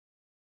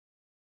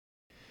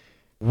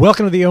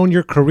Welcome to the Own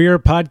Your Career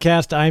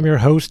podcast. I'm your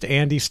host,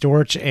 Andy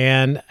Storch,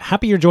 and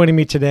happy you're joining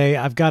me today.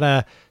 I've got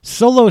a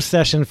solo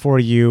session for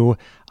you.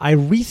 I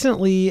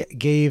recently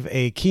gave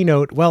a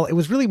keynote. Well, it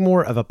was really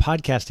more of a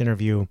podcast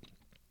interview.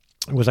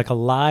 It was like a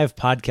live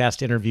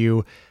podcast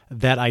interview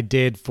that I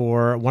did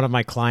for one of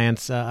my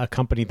clients, a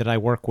company that I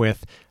work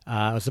with.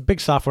 It was a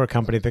big software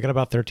company. They got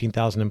about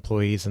 13,000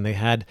 employees, and they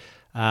had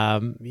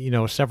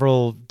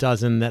several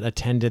dozen that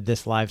attended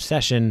this live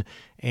session,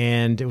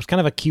 and it was kind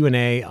of a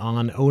Q&A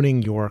on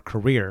owning your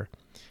career.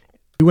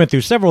 We went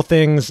through several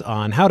things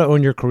on how to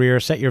own your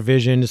career, set your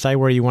vision, decide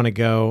where you want to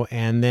go,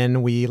 and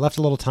then we left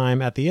a little time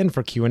at the end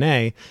for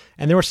Q&A,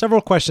 and there were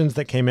several questions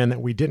that came in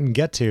that we didn't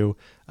get to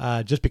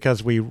just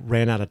because we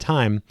ran out of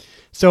time.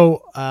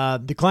 So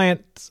the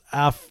client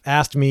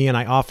asked me, and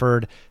I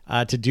offered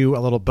to do a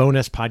little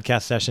bonus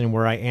podcast session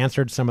where I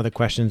answered some of the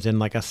questions in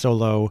like a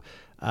solo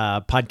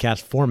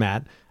podcast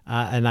format,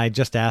 and I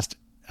just asked,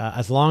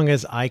 as long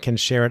as I can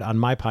share it on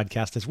my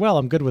podcast as well,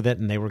 I'm good with it,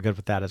 and they were good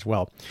with that as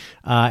well.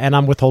 And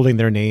I'm withholding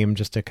their name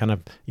just to kind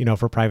of,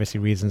 for privacy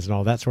reasons and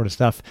all that sort of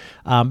stuff.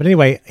 But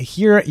anyway,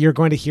 here you're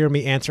going to hear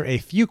me answer a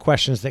few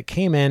questions that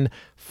came in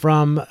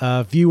from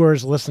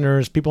viewers,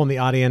 listeners, people in the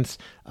audience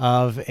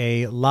of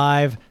a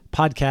live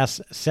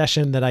podcast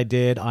session that I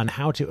did on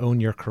how to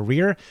own your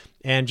career.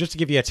 And just to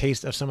give you a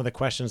taste of some of the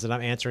questions that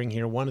I'm answering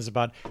here, one is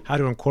about how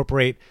to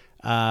incorporate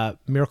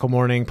Miracle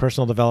Morning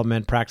personal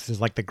development practices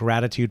like the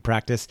gratitude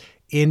practice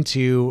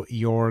into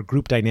your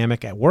group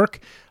dynamic at work.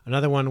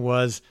 Another one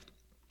was,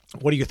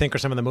 what do you think are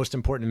some of the most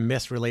important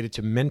myths related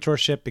to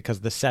mentorship?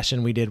 Because the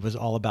session we did was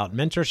all about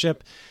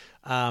mentorship.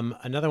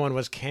 Another one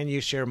was, can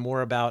you share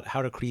more about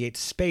how to create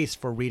space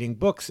for reading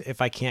books if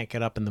I can't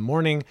get up in the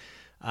morning?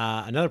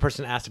 Another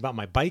person asked about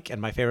my bike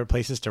and my favorite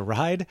places to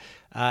ride.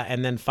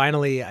 And then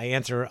finally, I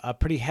answer a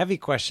pretty heavy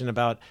question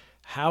about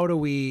how do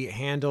we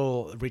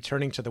handle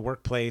returning to the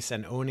workplace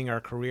and owning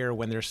our career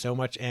when there's so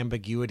much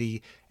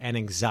ambiguity and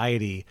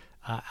anxiety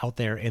out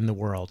there in the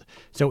world.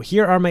 So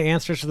here are my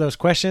answers to those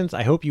questions.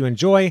 I hope you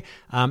enjoy.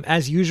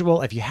 As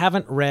usual, if you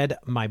haven't read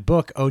my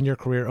book, Own Your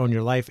Career, Own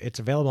Your Life, it's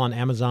available on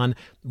Amazon.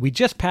 We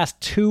just passed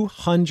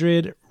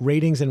 200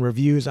 ratings and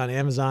reviews on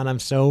Amazon. I'm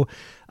so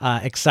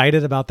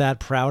excited about that,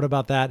 proud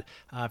about that.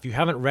 If you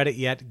haven't read it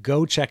yet,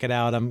 go check it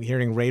out. I'm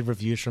hearing rave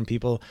reviews from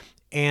people.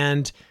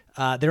 And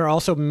there are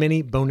also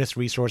many bonus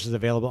resources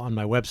available on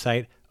my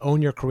website,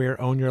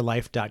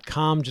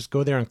 ownyourcareerownyourlife.com. Just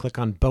go there and click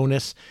on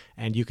bonus,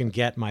 and you can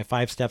get my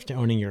 5 steps to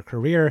owning your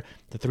career,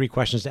 the 3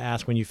 questions to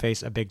ask when you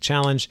face a big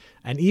challenge,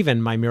 and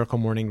even my Miracle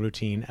Morning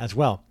routine as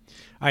well.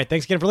 All right,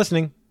 thanks again for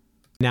listening.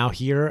 Now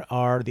here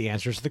are the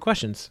answers to the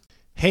questions.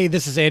 Hey,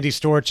 this is Andy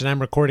Storch, and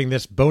I'm recording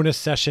this bonus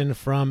session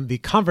from the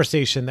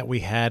conversation that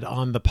we had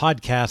on the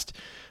podcast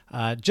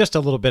just a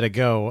little bit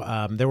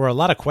ago. There were a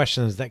lot of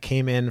questions that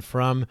came in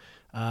from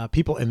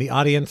people in the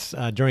audience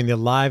during the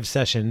live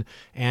session,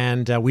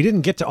 and we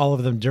didn't get to all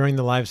of them during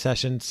the live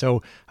session,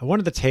 so I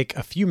wanted to take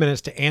a few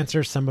minutes to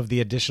answer some of the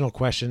additional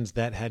questions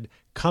that had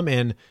come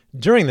in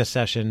during the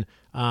session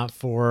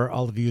for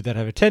all of you that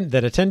have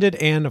attended,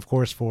 and of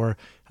course for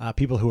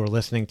people who are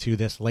listening to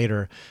this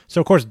later.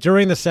 So of course,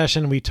 during the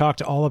session, we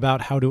talked all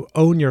about how to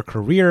own your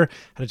career,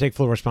 how to take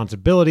full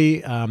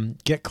responsibility,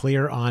 get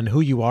clear on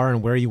who you are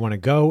and where you want to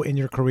go in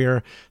your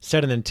career,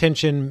 set an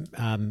intention,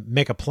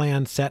 make a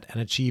plan, set and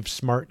achieve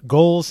smart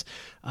goals.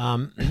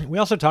 We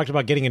also talked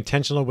about getting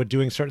intentional with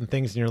doing certain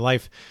things in your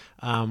life.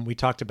 We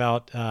talked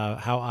about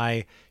how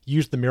I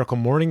used the Miracle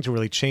Morning to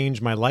really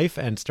change my life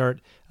and start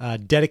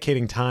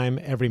dedicating time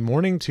every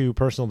morning to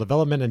personal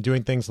development and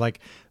doing things like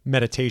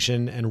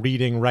meditation and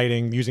reading,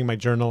 writing, using my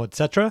journal,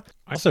 etc.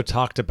 I also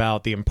talked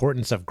about the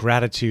importance of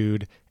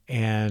gratitude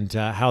and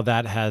how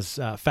that has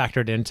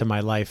factored into my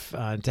life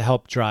to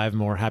help drive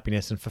more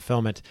happiness and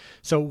fulfillment.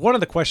 So one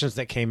of the questions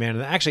that came in,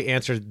 and I actually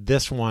answered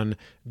this one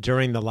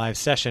during the live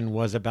session,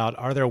 was about,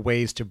 are there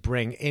ways to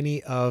bring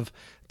any of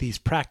these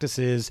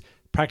practices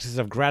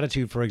of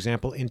gratitude, for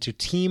example, into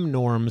team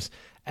norms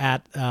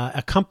at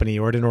a company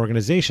or at an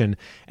organization?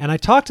 And I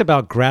talked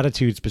about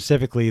gratitude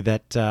specifically,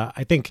 that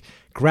I think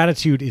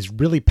gratitude is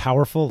really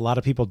powerful. A lot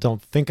of people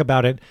don't think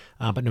about it,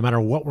 but no matter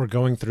what we're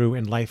going through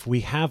in life,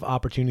 we have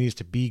opportunities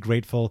to be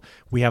grateful.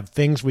 We have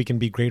things we can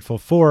be grateful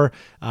for,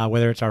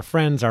 whether it's our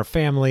friends, our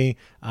family,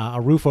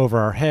 a roof over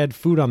our head,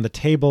 food on the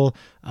table,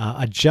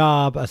 a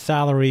job, a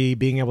salary,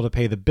 being able to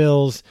pay the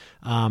bills,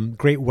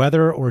 great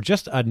weather, or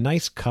just a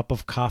nice cup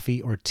of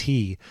coffee or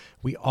tea.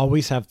 We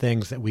always have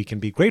things that we can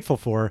be grateful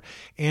for.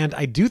 And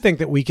I do think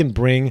that we can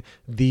bring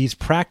these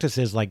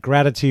practices like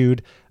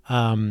gratitude,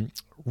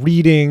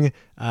 reading,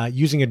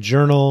 using a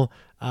journal,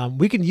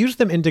 we can use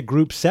them into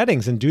group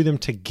settings and do them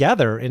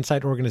together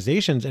inside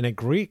organizations, and it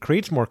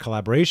creates more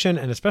collaboration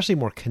and especially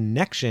more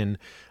connection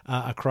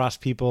across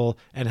people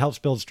and helps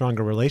build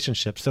stronger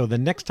relationships. So the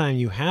next time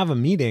you have a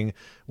meeting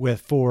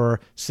with 4,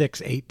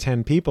 6, 8,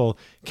 10 people,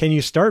 can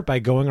you start by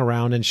going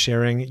around and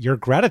sharing your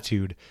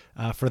gratitude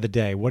for the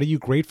day? What are you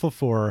grateful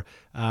for?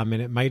 And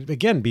it might,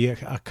 again, be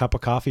a cup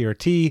of coffee or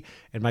tea.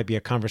 It might be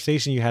a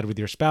conversation you had with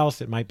your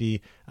spouse. It might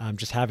be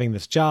just having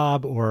this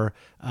job, or,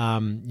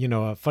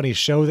 a funny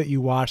show that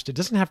you watched. It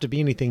doesn't have to be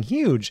anything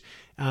huge.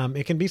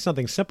 It can be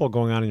something simple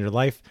going on in your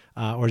life,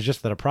 or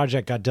just that a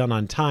project got done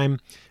on time.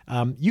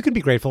 You can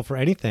be grateful for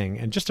anything,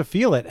 and just to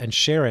feel it and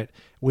share it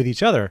with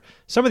each other.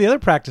 Some of the other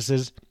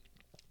practices,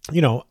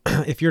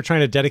 if you're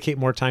trying to dedicate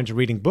more time to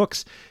reading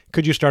books,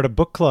 could you start a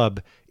book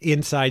club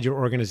inside your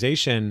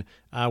organization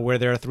where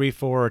there are 3,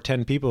 4, or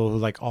 10 people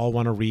who all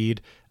want to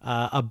read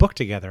a book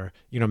together?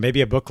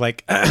 Maybe a book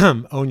like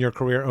Own Your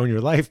Career, Own Your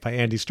Life by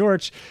Andy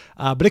Storch,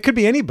 but it could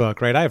be any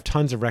book, right? I have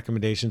tons of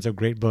recommendations of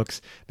great books.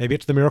 Maybe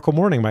it's The Miracle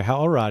Morning by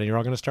Hal Elrod, and you're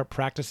all going to start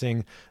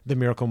practicing The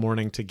Miracle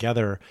Morning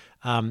together.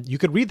 You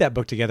could read that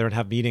book together and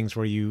have meetings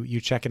where you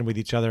check in with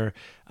each other.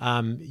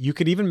 You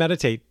could even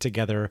meditate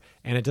together,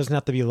 and it doesn't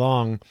have to be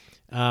long.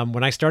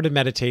 When I started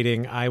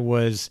meditating, I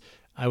was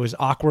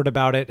awkward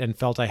about it and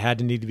felt I had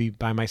to need to be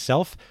by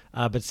myself.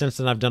 But since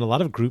then, I've done a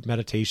lot of group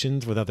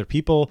meditations with other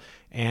people,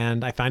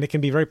 and I find it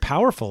can be very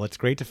powerful. It's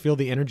great to feel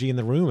the energy in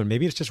the room. And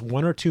maybe it's just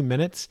 1 or 2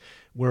 minutes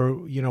where,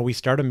 we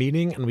start a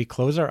meeting and we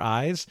close our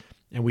eyes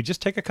and we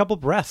just take a couple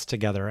breaths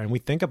together and we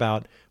think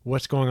about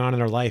what's going on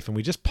in our life, and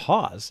we just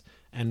pause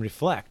and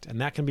reflect. And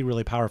that can be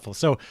really powerful.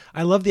 So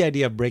I love the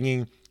idea of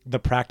bringing the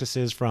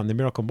practices from the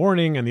Miracle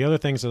Morning and the other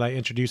things that I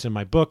introduce in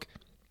my book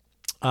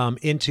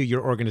into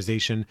your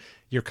organization,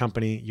 your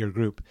company, your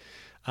group.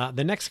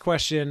 The next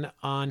question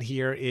on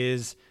here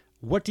is,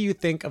 what do you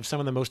think of some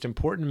of the most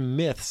important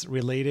myths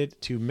related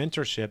to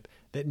mentorship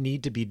that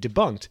need to be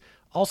debunked?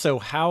 Also,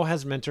 how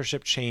has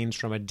mentorship changed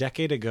from a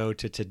decade ago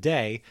to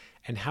today?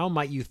 And how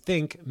might you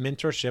think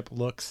mentorship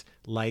looks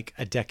like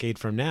a decade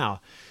from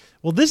now?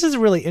 Well, this is a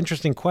really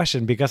interesting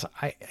question because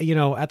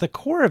at the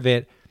core of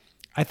it,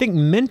 I think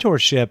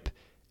mentorship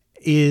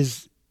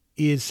is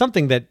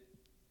something that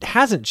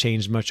hasn't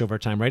changed much over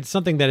time, right? It's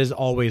something that is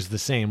always the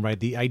same, right?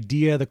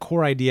 The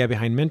core idea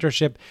behind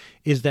mentorship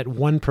is that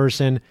one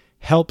person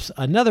helps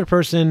another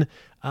person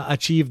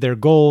achieve their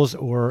goals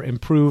or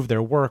improve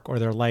their work or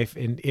their life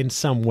in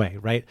some way,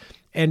 right?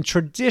 And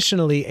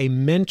traditionally, a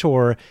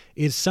mentor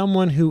is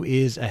someone who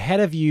is ahead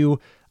of you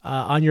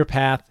on your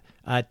path.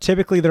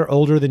 Typically, they're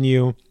older than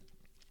you,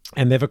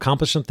 and they've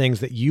accomplished some things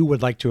that you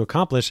would like to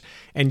accomplish,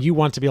 and you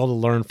want to be able to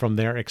learn from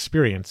their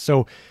experience.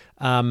 So,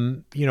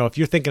 if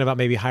you're thinking about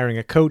maybe hiring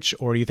a coach,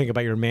 or you think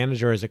about your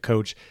manager as a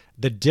coach,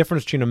 the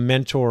difference between a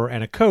mentor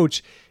and a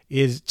coach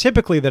is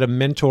typically that a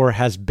mentor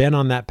has been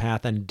on that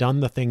path and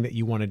done the thing that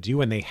you want to do,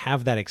 and they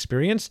have that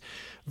experience,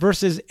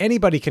 versus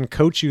anybody can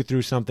coach you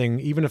through something,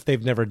 even if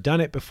they've never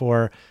done it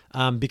before,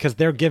 because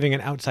they're giving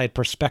an outside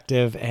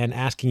perspective and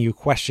asking you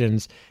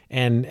questions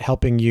and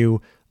helping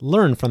you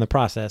learn from the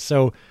process.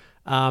 So,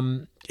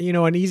 an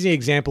easy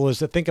example is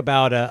to think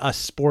about a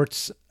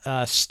sports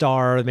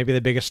star, maybe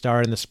the biggest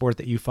star in the sport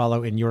that you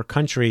follow in your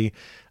country.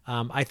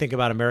 I think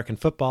about American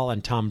football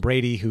and Tom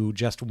Brady, who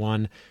just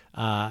won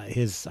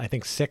his, I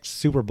think, 6th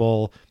Super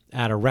Bowl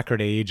at a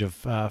record age of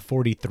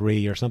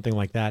 43 or something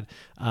like that,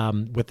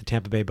 with the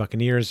Tampa Bay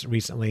Buccaneers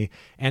recently.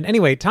 And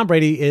anyway, Tom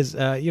Brady is,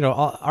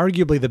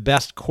 arguably the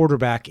best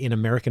quarterback in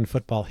American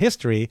football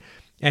history,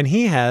 and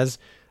he has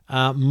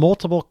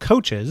multiple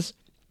coaches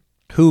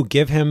who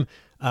give him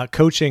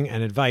coaching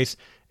and advice.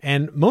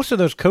 And most of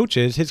those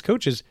coaches, his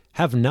coaches,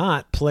 have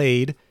not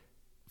played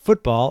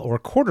football or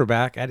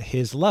quarterback at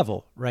his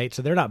level, right?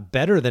 So they're not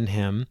better than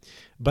him,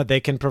 but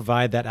they can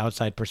provide that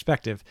outside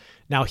perspective.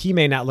 Now, he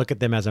may not look at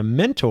them as a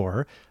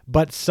mentor,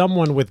 but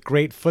someone with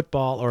great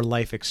football or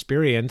life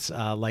experience,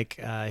 like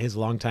his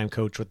longtime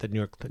coach with the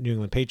New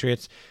England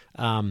Patriots,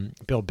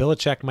 Bill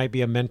Belichick might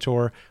be a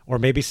mentor, or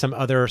maybe some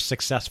other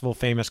successful,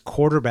 famous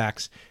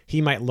quarterbacks,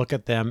 he might look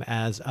at them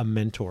as a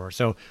mentor.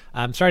 So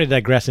I'm sorry to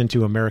digress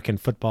into American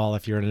football.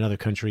 If you're in another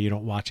country, you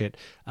don't watch it.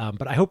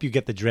 But I hope you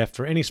get the drift.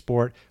 For any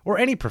sport or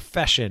any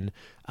profession,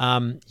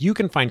 you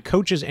can find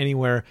coaches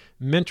anywhere.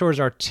 Mentors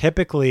are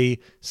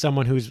typically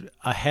someone who's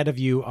ahead of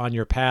you on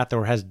your path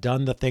or has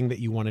done the thing that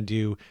you want to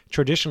do.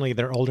 Traditionally,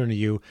 they're older than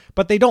you,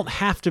 but they don't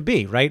have to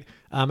be, right?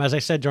 As I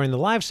said during the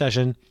live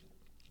session,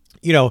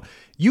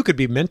 you could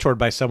be mentored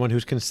by someone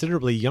who's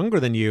considerably younger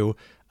than you,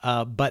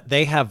 but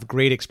they have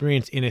great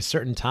experience in a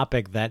certain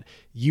topic that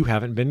you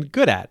haven't been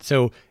good at.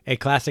 So a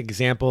classic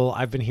example,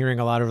 I've been hearing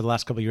a lot over the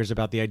last couple of years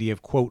about the idea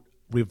of, quote,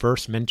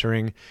 reverse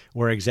mentoring,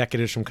 where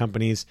executives from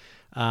companies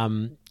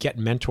get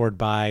mentored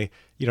by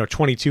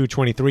 22,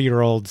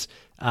 23-year-olds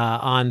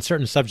on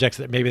certain subjects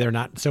that maybe they're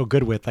not so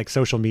good with, like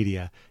social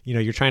media.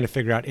 You're trying to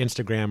figure out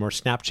Instagram or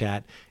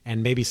Snapchat,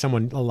 and maybe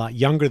someone a lot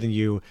younger than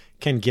you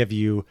can give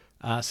you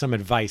some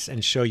advice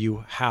and show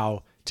you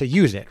how to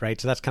use it, right?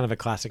 So that's kind of a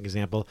classic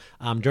example.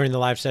 During the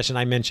live session,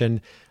 I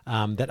mentioned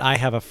that I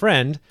have a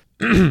friend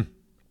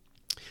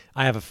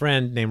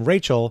named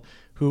Rachel,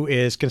 who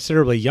is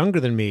considerably younger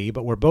than me,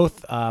 but we're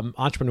both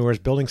entrepreneurs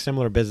building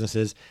similar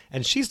businesses.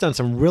 And she's done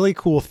some really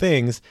cool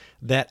things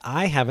that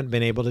I haven't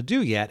been able to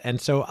do yet.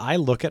 And so I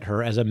look at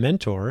her as a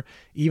mentor,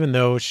 even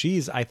though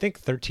she's, I think,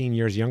 13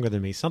 years younger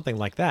than me, something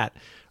like that.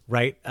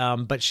 right?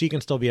 But she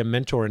can still be a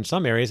mentor in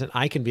some areas, and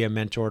I can be a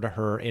mentor to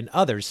her in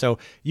others. So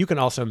you can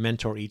also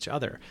mentor each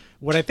other.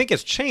 What I think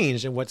has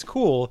changed and what's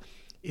cool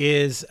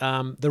is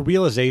the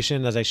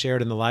realization, as I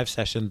shared in the live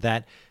session,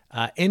 that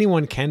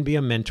anyone can be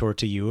a mentor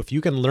to you. If you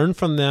can learn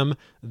from them,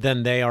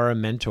 then they are a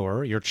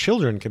mentor. Your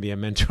children can be a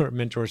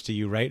mentors to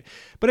you, right?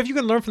 But if you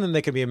can learn from them,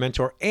 they can be a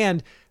mentor,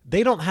 and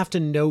they don't have to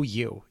know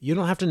you. You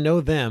don't have to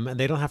know them, and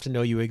they don't have to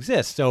know you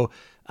exist. So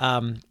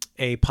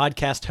a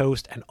podcast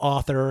host, an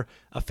author,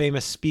 a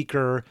famous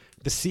speaker,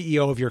 the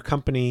CEO of your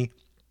company,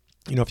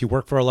 if you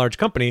work for a large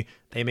company,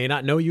 they may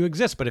not know you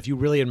exist, but if you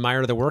really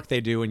admire the work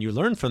they do and you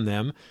learn from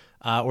them,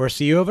 or a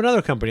CEO of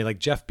another company like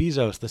Jeff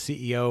Bezos, the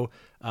CEO,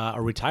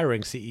 a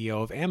retiring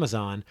CEO of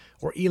Amazon,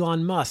 or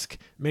Elon Musk.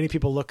 Many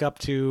people look up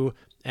to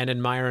and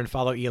admire and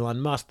follow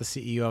Elon Musk, the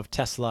CEO of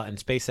Tesla and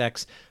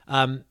SpaceX.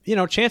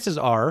 Chances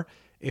are,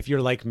 if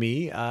you're like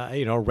me,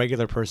 a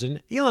regular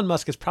person, Elon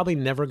Musk is probably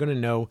never going to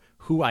know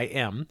who I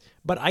am,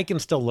 but I can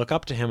still look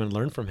up to him and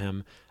learn from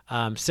him.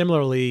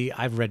 Similarly,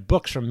 I've read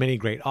books from many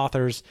great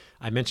authors.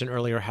 I mentioned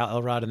earlier Hal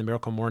Elrod in The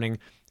Miracle Morning.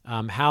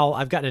 Hal,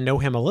 I've gotten to know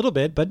him a little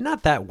bit, but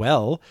not that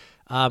well.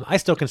 I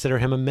still consider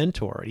him a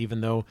mentor,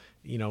 even though,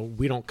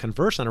 we don't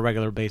converse on a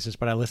regular basis,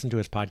 but I listen to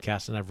his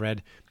podcast and I've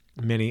read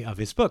many of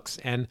his books.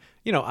 And,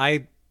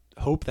 I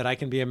hope that I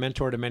can be a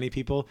mentor to many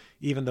people,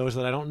 even those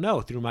that I don't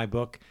know, through my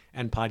book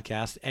and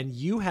podcast. And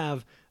you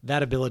have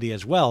that ability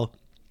as well.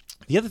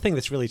 The other thing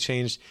that's really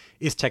changed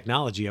is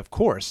technology, of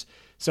course.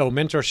 So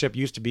mentorship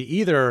used to be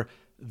either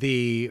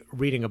the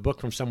reading a book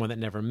from someone that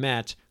never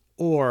met,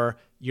 or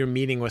you're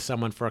meeting with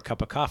someone for a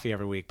cup of coffee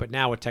every week. But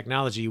now with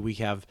technology, we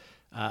have,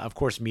 of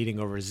course, meeting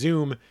over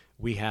Zoom.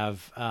 We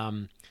have,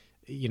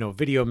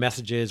 video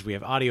messages. We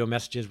have audio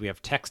messages. We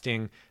have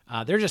texting.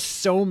 There are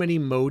just so many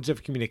modes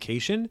of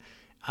communication.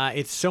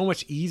 It's so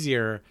much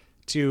easier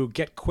to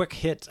get quick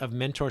hits of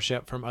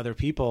mentorship from other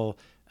people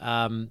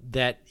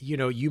that,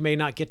 you may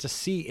not get to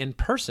see in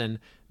person.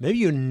 Maybe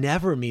you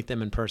never meet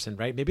them in person,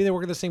 right? Maybe they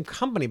work at the same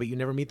company, but you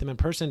never meet them in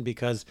person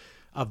because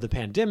of the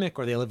pandemic,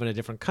 or they live in a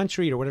different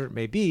country, or whatever it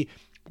may be.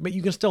 But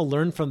you can still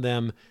learn from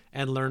them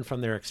and learn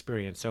from their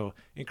experience. So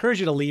I encourage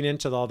you to lean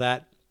into all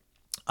that.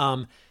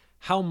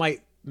 How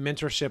might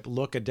mentorship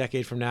look a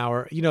decade from now?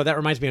 Or, that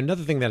reminds me of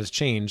another thing that has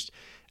changed.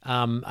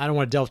 I don't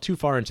want to delve too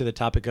far into the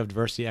topic of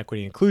diversity,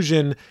 equity,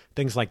 inclusion,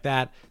 things like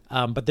that.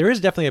 But there is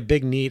definitely a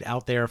big need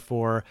out there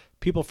for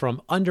people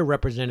from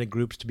underrepresented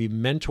groups to be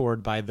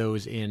mentored by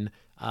those in,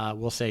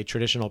 we'll say,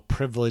 traditional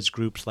privileged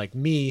groups like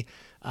me,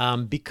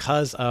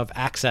 because of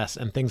access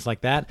and things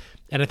like that.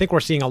 And I think we're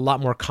seeing a lot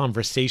more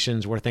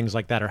conversations where things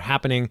like that are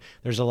happening.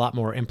 There's a lot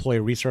more employee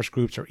resource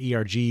groups, or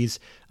ERGs,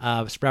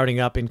 sprouting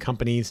up in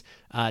companies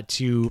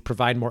to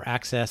provide more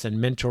access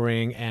and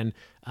mentoring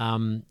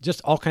and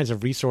just all kinds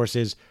of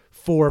resources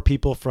for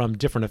people from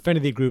different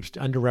affinity groups to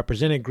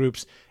underrepresented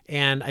groups.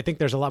 And I think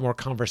there's a lot more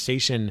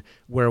conversation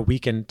where we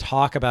can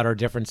talk about our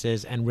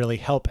differences and really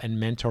help and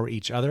mentor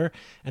each other.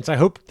 And so I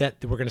hope that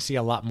we're going to see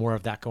a lot more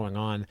of that going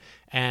on.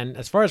 And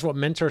as far as what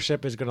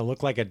mentorship is going to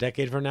look like a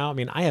decade from now,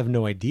 I have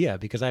no idea,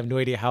 because I have no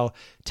idea how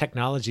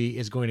technology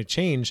is going to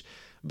change.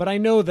 But I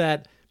know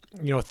that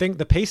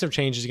the pace of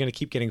change is going to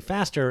keep getting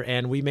faster,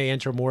 and we may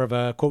enter more of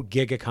a, quote,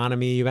 gig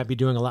economy. You might be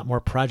doing a lot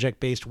more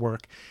project-based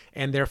work,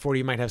 and therefore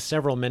you might have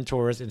several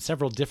mentors in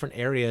several different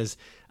areas.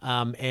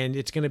 And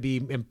it's going to be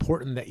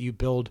important that you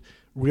build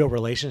real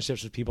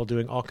relationships with people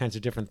doing all kinds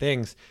of different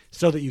things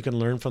so that you can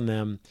learn from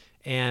them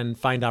and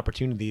find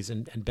opportunities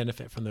and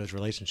benefit from those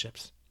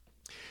relationships.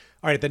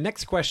 All right, the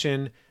next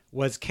question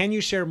was, can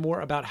you share more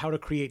about how to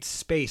create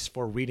space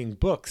for reading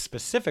books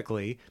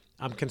specifically?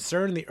 I'm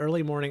concerned the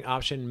early morning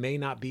option may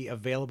not be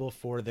available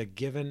for me,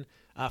 given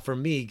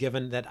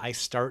that I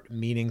start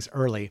meetings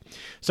early.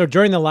 So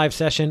during the live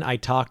session, I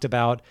talked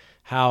about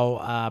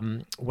how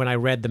when I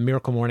read The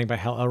Miracle Morning by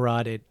Hal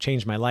Elrod, it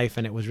changed my life.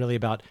 And it was really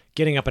about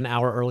getting up an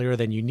hour earlier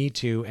than you need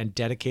to and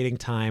dedicating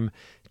time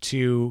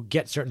to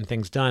get certain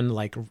things done,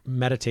 like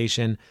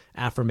meditation,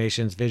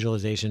 affirmations,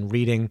 visualization,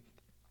 reading,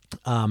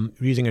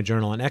 using a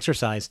journal, and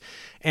exercise.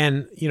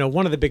 And,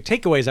 one of the big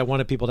takeaways I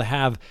wanted people to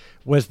have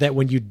was that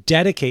when you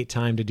dedicate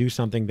time to do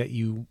something that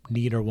you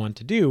need or want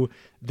to do,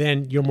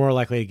 then you're more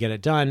likely to get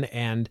it done.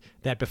 And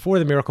that before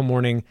The Miracle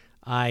Morning,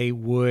 I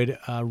would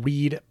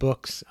read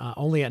books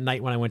only at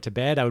night when I went to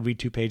bed. I would read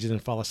 2 pages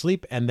and fall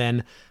asleep. And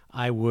then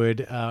I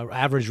would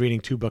average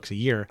reading 2 books a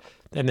year.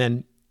 And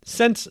then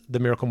since The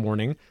Miracle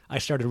Morning, I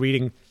started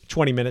reading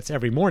 20 minutes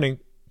every morning.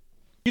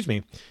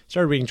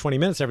 Started reading 20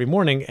 minutes every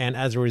morning. And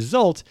as a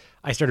result,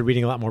 I started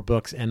reading a lot more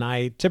books. And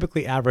I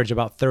typically average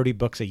about 30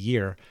 books a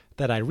year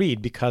that I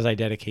read because I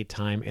dedicate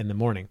time in the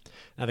morning.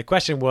 Now, the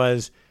question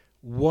was,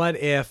 what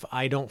if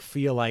I don't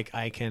feel like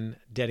I can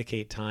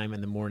dedicate time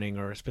in the morning,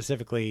 or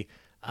specifically,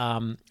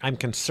 I'm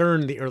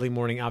concerned the early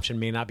morning option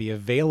may not be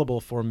available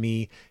for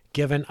me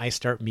given I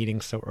start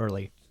meetings so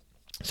early.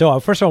 So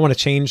first of all, I want to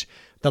change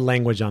the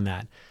language on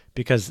that,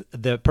 because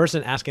the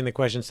person asking the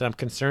question said, I'm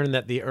concerned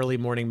that the early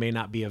morning may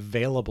not be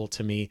available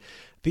to me.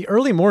 The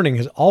early morning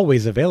is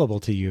always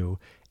available to you.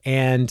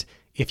 And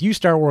if you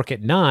start work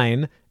at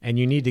 9 and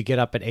you need to get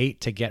up at 8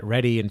 to get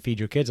ready and feed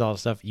your kids all that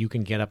stuff, you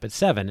can get up at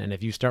 7. And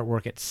if you start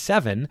work at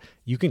 7,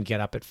 you can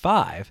get up at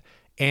 5.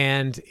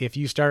 And if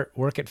you start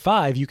work at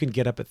 5, you can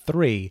get up at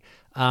 3.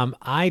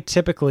 I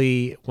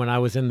typically, when I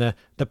was in the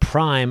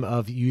prime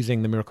of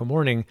using the Miracle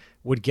Morning,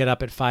 would get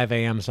up at 5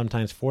 a.m.,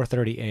 sometimes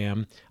 4:30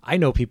 a.m. I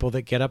know people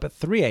that get up at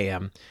 3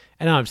 a.m.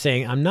 And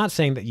I'm not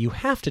saying that you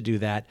have to do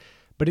that,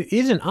 but it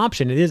is an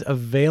option. It is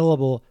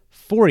available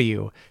for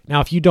you. Now,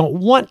 if you don't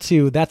want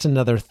to, that's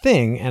another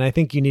thing. And I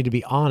think you need to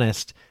be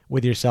honest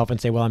with yourself and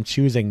say, well, I'm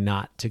choosing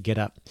not to get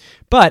up.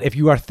 But if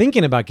you are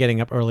thinking about getting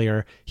up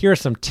earlier, here are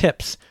some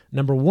tips.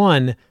 Number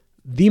one,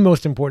 the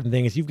most important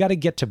thing is you've got to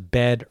get to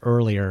bed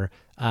earlier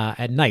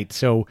at night.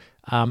 So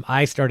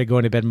I started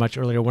going to bed much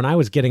earlier. When I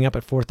was getting up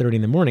at 4:30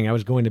 in the morning, I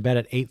was going to bed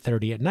at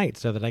 8:30 at night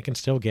so that I can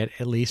still get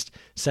at least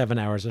 7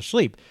 hours of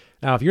sleep.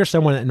 Now, if you're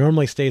someone that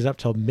normally stays up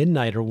till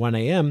midnight or 1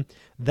 a.m.,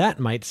 that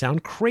might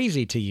sound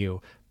crazy to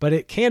you, but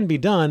it can be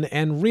done.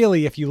 And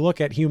really, if you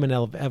look at human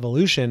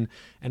evolution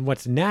and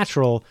what's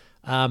natural,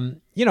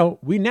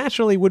 we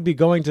naturally would be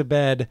going to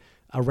bed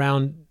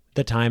around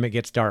the time it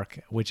gets dark,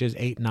 which is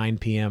 8, 9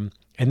 p.m.,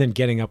 and then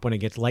getting up when it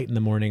gets light in the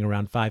morning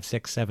around 5,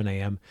 6, 7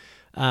 a.m.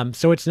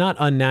 So it's not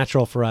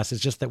unnatural for us.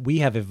 It's just that we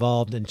have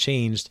evolved and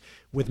changed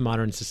with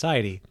modern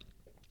society.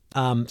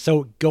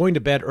 So going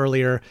to bed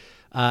earlier,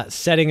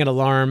 setting an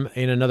alarm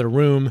in another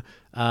room,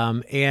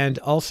 and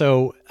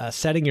also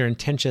setting your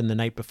intention the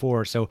night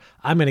before. So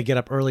I'm going to get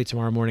up early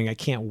tomorrow morning. I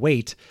can't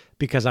wait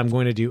because I'm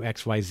going to do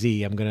X, Y,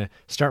 Z. I'm going to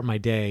start my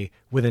day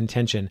with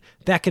intention.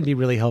 That can be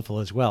really helpful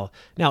as well.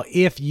 Now,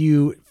 if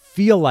you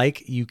feel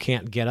like you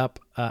can't get up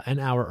an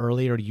hour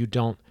early or you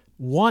don't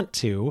want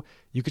to,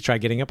 you could try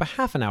getting up a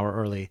half an hour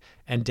early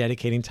and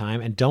dedicating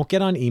time. And don't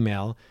get on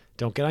email,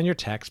 don't get on your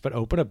text, but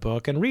open a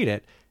book and read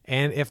it.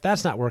 And if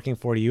that's not working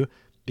for you,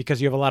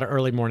 because you have a lot of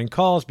early morning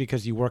calls,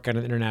 because you work on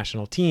an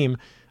international team,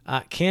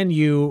 can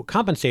you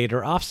compensate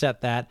or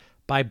offset that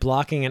by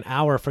blocking an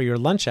hour for your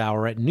lunch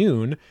hour at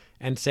noon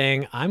and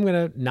saying, I'm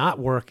going to not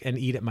work and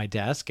eat at my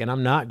desk, and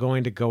I'm not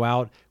going to go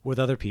out with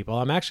other people.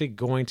 I'm actually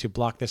going to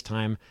block this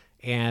time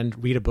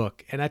and read a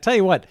book. And I tell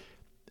you what,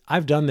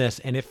 I've done this,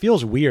 and it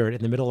feels weird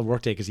in the middle of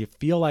workday because you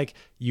feel like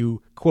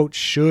you, quote,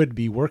 should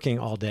be working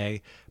all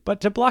day. But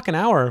to block an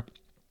hour,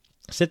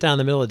 sit down in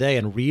the middle of the day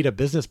and read a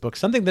business book,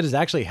 something that is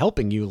actually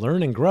helping you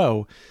learn and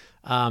grow,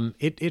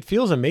 it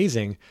feels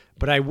amazing.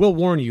 But I will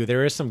warn you,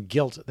 there is some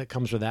guilt that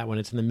comes with that when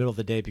it's in the middle of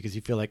the day because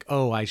you feel like,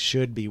 oh, I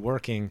should be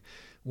working,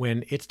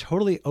 when it's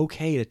totally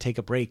okay to take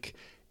a break,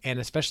 and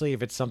especially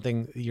if it's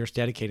something you're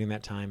dedicating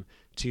that time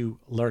to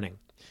learning.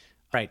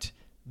 All right.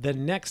 The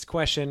next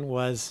question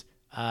was,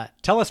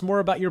 tell us more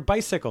about your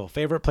bicycle,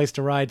 favorite place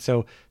to ride.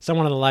 So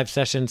someone on the live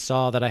session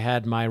saw that I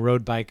had my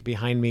road bike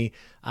behind me.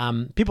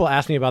 People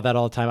ask me about that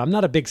all the time. I'm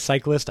not a big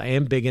cyclist. I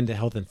am big into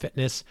health and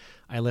fitness.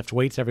 I lift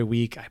weights every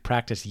week. I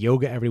practice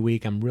yoga every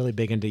week. I'm really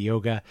big into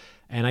yoga.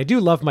 And I do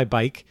love my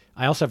bike.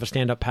 I also have a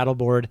stand-up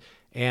paddleboard,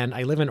 and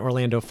I live in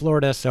Orlando,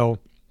 Florida. So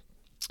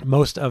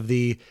most of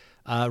the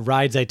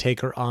rides I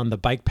take are on the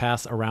bike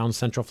paths around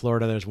Central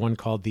Florida. There's one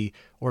called the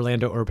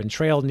Orlando Urban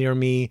Trail near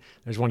me.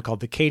 There's one called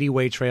the Katy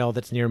Way Trail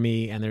that's near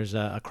me. And there's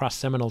a Cross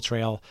Seminole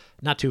Trail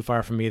not too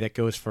far from me that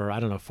goes for,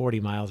 40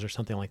 miles or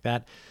something like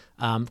that.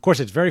 Of course,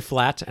 it's very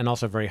flat and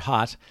also very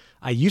hot.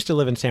 I used to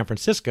live in San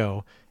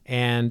Francisco,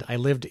 and I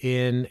lived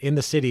in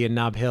the city in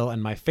Nob Hill.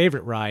 And my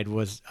favorite ride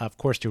was, of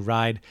course, to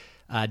ride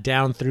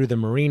down through the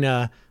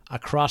marina,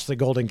 across the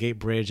Golden Gate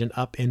Bridge, and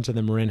up into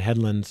the Marin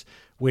Headlands,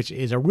 which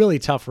is a really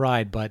tough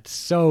ride, but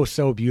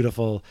so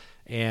beautiful.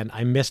 And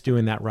I miss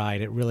doing that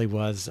ride. It really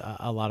was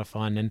a lot of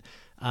fun. And,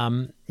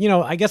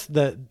 I guess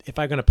if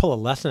I'm going to pull a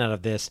lesson out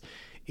of this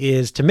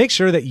is to make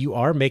sure that you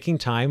are making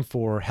time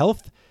for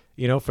health,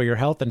 for your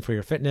health and for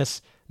your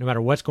fitness. No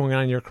matter what's going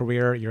on in your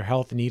career, your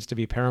health needs to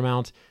be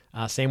paramount.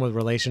 Same with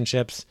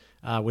relationships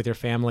with your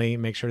family.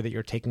 Make sure that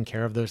you're taking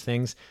care of those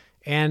things.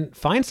 And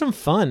find some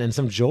fun and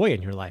some joy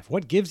in your life.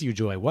 What gives you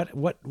joy?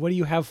 What do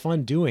you have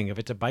fun doing? If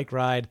it's a bike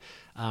ride,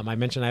 I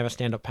mentioned I have a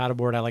stand-up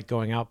paddleboard. I like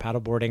going out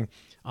paddleboarding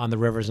on the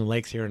rivers and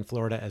lakes here in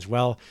Florida as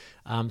well.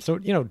 So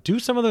do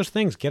some of those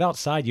things. Get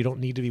outside. You don't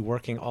need to be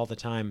working all the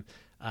time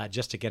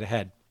just to get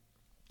ahead.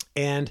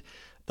 And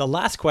the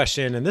last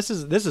question, and this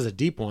is a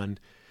deep one.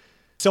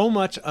 So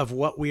much of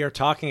what we are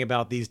talking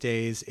about these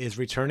days is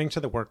returning to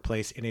the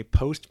workplace in a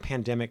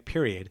post-pandemic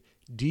period.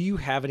 Do you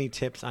have any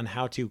tips on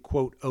how to,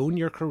 quote, own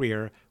your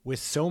career with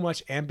so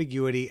much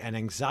ambiguity and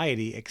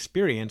anxiety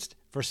experienced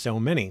for so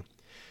many?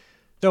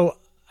 So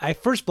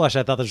at first blush,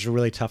 I thought this was a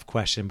really tough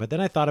question, but then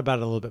I thought about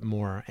it a little bit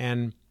more.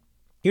 And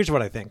here's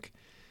what I think.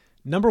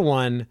 Number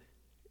one,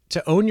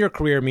 to own your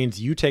career means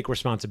you take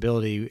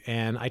responsibility.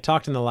 And I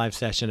talked in the live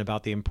session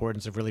about the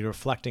importance of really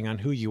reflecting on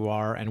who you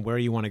are and where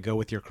you want to go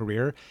with your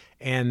career,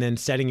 and then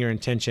setting your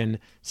intention,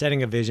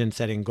 setting a vision,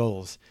 setting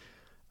goals.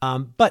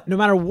 But no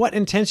matter what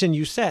intention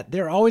you set,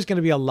 there are always going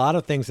to be a lot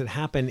of things that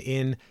happen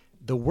in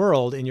the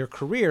world, in your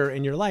career,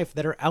 in your life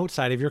that are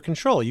outside of your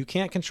control. You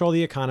can't control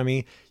the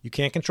economy. You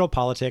can't control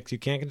politics. You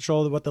can't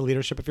control what the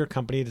leadership of your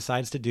company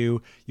decides to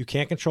do. You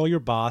can't control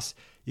your boss.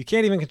 You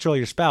can't even control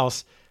your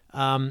spouse.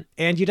 And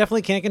you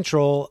definitely can't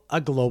control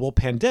a global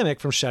pandemic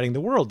from shutting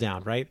the world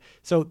down, right?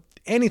 So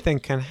anything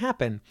can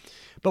happen.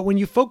 But when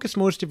you focus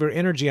most of your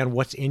energy on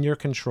what's in your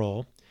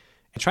control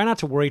and try not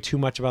to worry too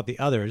much about the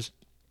others,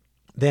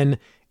 then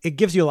it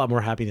gives you a lot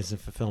more happiness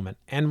and fulfillment.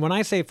 And when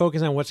I say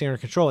focus on what's in your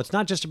control, it's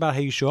not just about how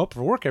you show up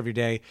for work every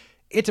day.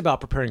 It's about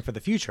preparing for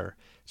the future.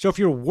 So if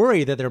you're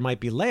worried that there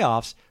might be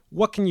layoffs,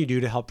 what can you do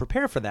to help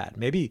prepare for that?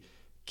 Maybe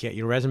get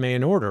your resume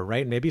in order,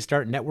 right? Maybe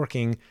start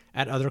networking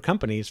at other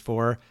companies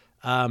for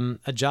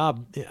a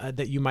job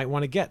that you might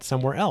want to get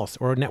somewhere else,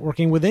 or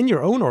networking within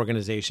your own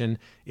organization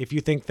if you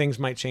think things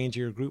might change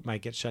or your group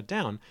might get shut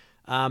down.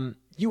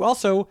 You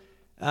also,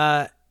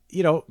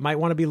 might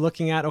want to be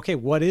looking at, okay,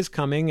 what is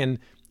coming? And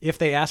if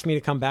they ask me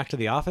to come back to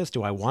the office,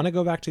 do I want to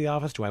go back to the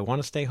office? Do I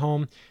want to stay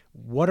home?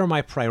 What are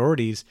my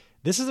priorities?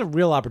 This is a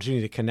real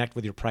opportunity to connect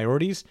with your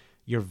priorities,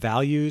 your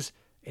values,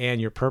 and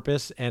your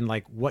purpose, and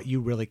like what you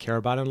really care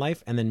about in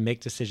life, and then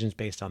make decisions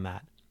based on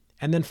that.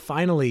 And then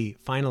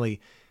finally,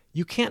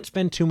 you can't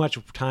spend too much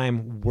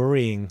time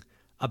worrying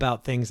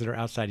about things that are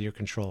outside of your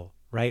control,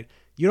 right?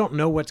 You don't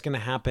know what's going to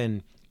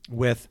happen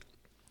with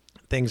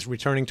things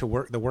returning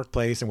to the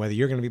workplace, and whether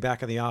you're going to be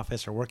back in the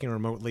office or working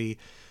remotely.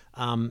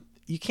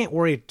 You can't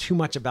worry too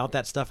much about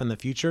that stuff in the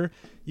future.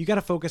 You got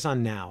to focus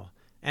on now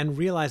and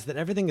realize that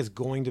everything is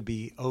going to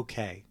be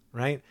okay,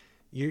 right?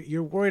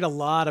 You're worried a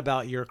lot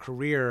about your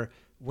career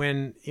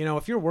when,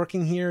 if you're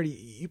working here,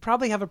 you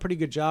probably have a pretty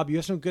good job. You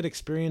have some good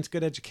experience,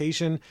 good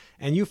education,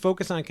 and you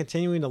focus on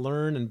continuing to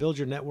learn and build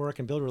your network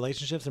and build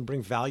relationships and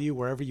bring value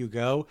wherever you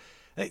go.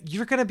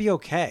 You're going to be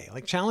okay.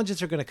 Like,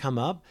 challenges are going to come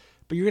up,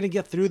 but you're going to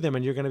get through them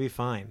and you're going to be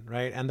fine,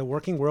 right? And the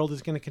working world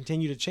is going to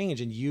continue to change,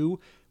 and you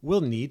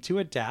will need to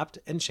adapt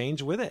and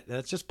change with it.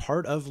 That's just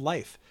part of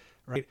life,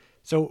 right?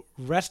 So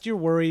rest your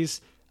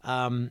worries.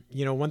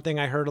 One thing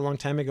I heard a long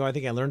time ago, I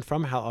think I learned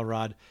from Hal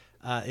Elrod,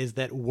 is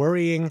that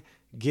worrying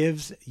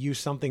gives you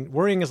something.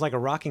 Worrying is like a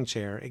rocking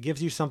chair. It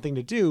gives you something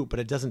to do, but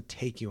it doesn't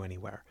take you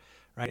anywhere,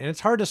 right? And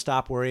it's hard to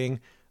stop worrying,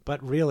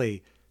 but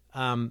really,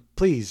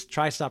 please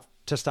try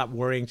to stop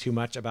worrying too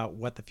much about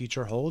what the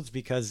future holds,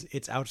 because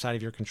it's outside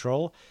of your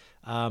control.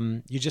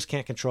 You just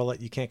can't control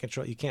it. You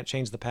can't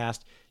change the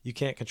past. You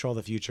can't control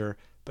the future,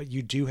 but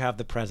you do have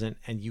the present,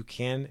 and you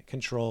can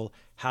control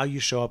how you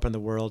show up in the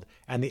world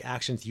and the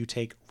actions you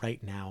take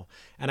right now.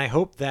 And I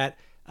hope that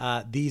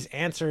these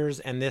answers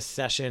and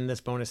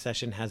this bonus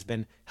session has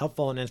been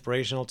helpful and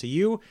inspirational to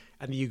you,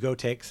 and you go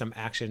take some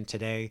action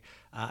today.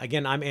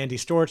 Again, I'm Andy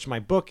Storch. My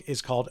book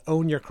is called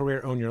Own Your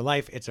Career, Own Your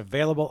Life. It's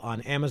available on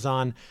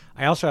Amazon.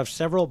 I also have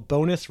several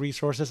bonus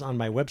resources on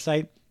my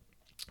website,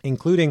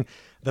 including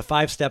the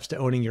 5 steps to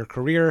owning your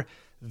career,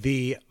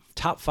 the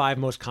top 5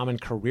 most common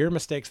career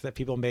mistakes that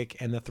people make,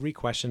 and the 3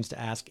 questions to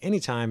ask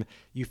anytime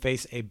you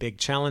face a big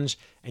challenge.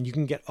 And you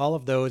can get all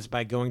of those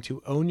by going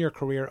to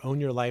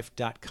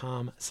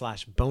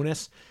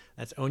ownyourcareerownyourlife.com/bonus.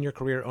 That's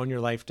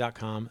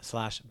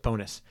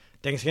ownyourcareerownyourlife.com/bonus.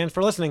 Thanks again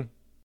for listening.